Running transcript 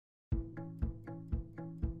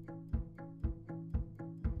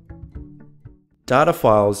Data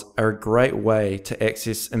files are a great way to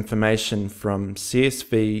access information from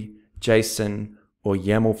CSV, JSON, or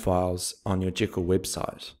YAML files on your Jekyll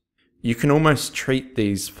website. You can almost treat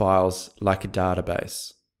these files like a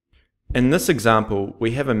database. In this example,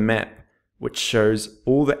 we have a map which shows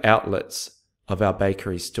all the outlets of our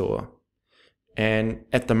bakery store. And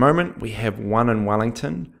at the moment, we have one in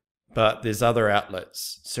Wellington, but there's other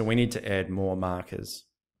outlets, so we need to add more markers.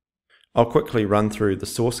 I'll quickly run through the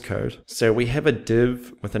source code. So we have a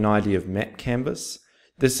div with an ID of map canvas.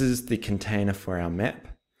 This is the container for our map.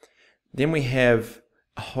 Then we have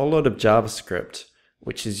a whole lot of JavaScript,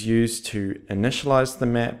 which is used to initialize the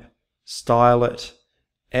map, style it,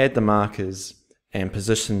 add the markers, and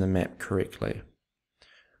position the map correctly.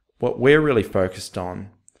 What we're really focused on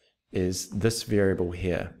is this variable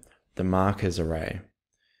here, the markers array.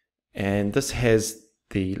 And this has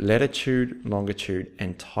the latitude, longitude,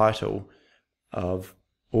 and title of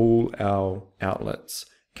all our outlets.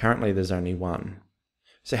 Currently there's only one.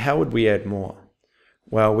 So how would we add more?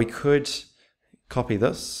 Well, we could copy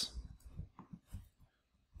this,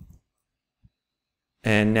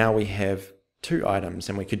 and now we have two items,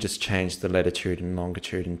 and we could just change the latitude and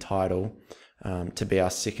longitude and title to be our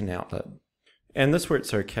second outlet. And this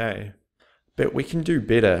works okay, but we can do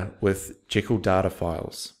better with Jekyll data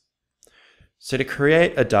files. So to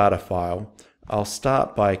create a data file, I'll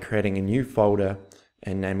start by creating a new folder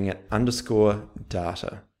and naming it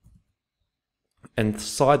 _data.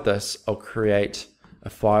 Inside this, I'll create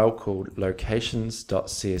a file called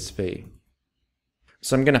locations.csv.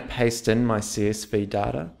 So I'm going to paste in my CSV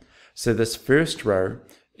data. So this first row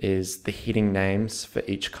is the heading names for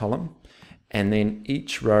each column, and then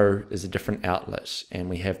each row is a different outlet, and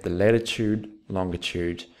we have the latitude,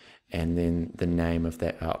 longitude, and then the name of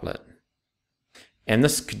that outlet. And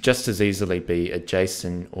this could just as easily be a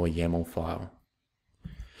JSON or YAML file.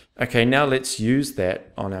 Okay, now let's use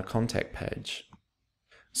that on our contact page.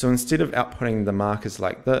 So instead of outputting the markers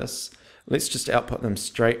like this, let's just output them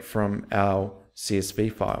straight from our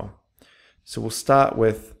CSV file. So we'll start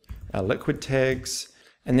with our liquid tags,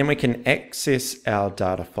 and then we can access our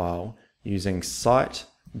data file using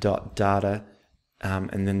site.data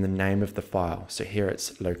and then the name of the file. So here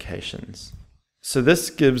it's locations. So this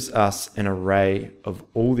gives us an array of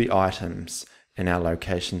all the items in our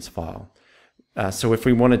locations file. So if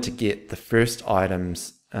we wanted to get the first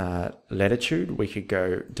item's latitude, we could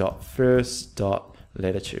go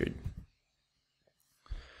 .first.latitude.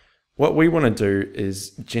 What we want to do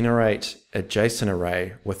is generate a JSON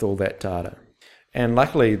array with all that data. And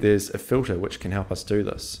luckily there's a filter which can help us do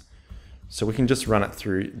this. So we can just run it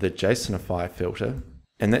through the JSONify filter,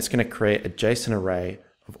 and that's going to create a JSON array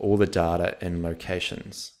of all the data in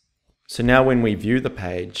locations. So now when we view the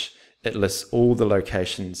page, it lists all the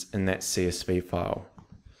locations in that CSV file.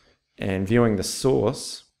 And viewing the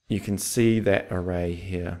source, you can see that array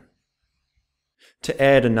here. To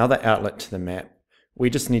add another outlet to the map, we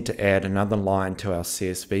just need to add another line to our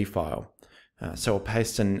CSV file. So I'll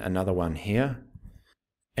paste in another one here,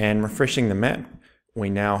 and refreshing the map, we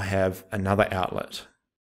now have another outlet.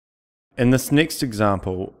 In this next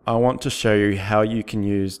example, I want to show you how you can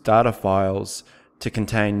use data files to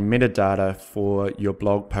contain metadata for your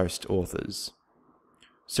blog post authors.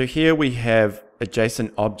 So here we have a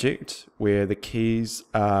JSON object where the keys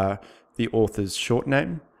are the author's short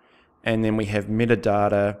name, and then we have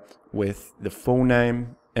metadata with the full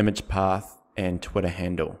name, image path, and Twitter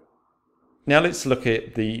handle. Now let's look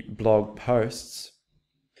at the blog posts,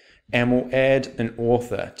 and we'll add an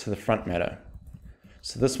author to the front matter.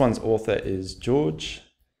 So this one's author is George,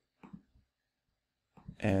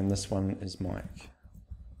 and this one is Mike.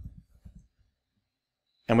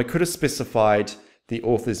 And we could have specified the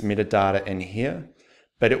author's metadata in here,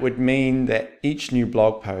 but it would mean that each new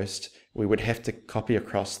blog post, we would have to copy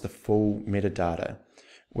across the full metadata.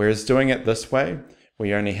 Whereas doing it this way,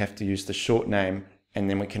 we only have to use the short name, and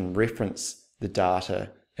then we can reference the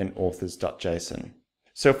data in authors.json.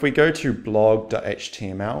 So if we go to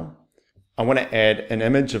blog.html, I want to add an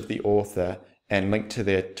image of the author and link to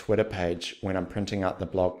their Twitter page when I'm printing out the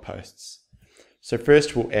blog posts. So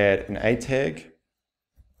first we'll add an A tag,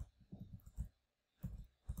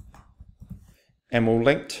 and we'll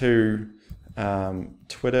link to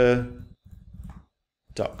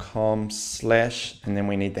twitter.com/ and then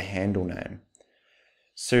we need the handle name.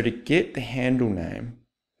 So to get the handle name,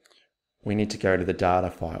 we need to go to the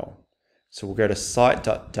data file. So we'll go to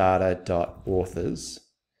site.data.authors,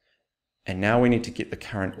 and now we need to get the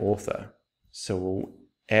current author. So we'll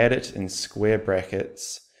add it in square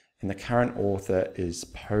brackets, and the current author is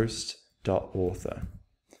post.author.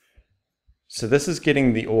 So this is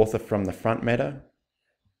getting the author from the front matter,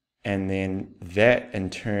 and then that in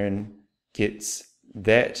turn gets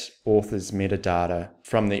that author's metadata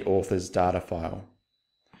from the author's data file.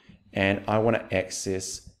 And I want to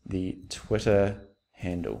access the Twitter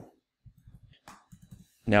handle.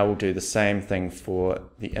 Now we'll do the same thing for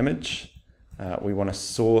the image. We want a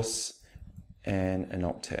source and an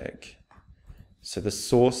alt tag. So the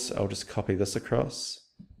source, I'll just copy this across.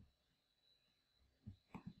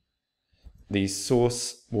 The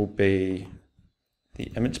source will be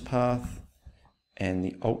the image path, and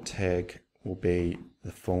the alt tag will be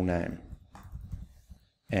the full name.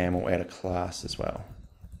 And we'll add a class as well.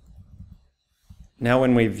 Now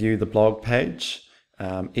when we view the blog page,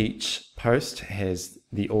 each post has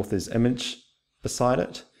the author's image beside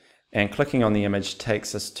it, and clicking on the image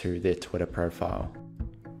takes us to their Twitter profile.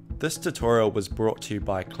 This tutorial was brought to you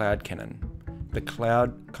by CloudCannon, the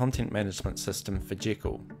cloud content management system for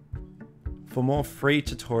Jekyll. For more free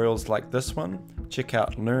tutorials like this one, check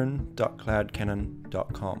out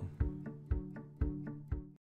learn.cloudcannon.com.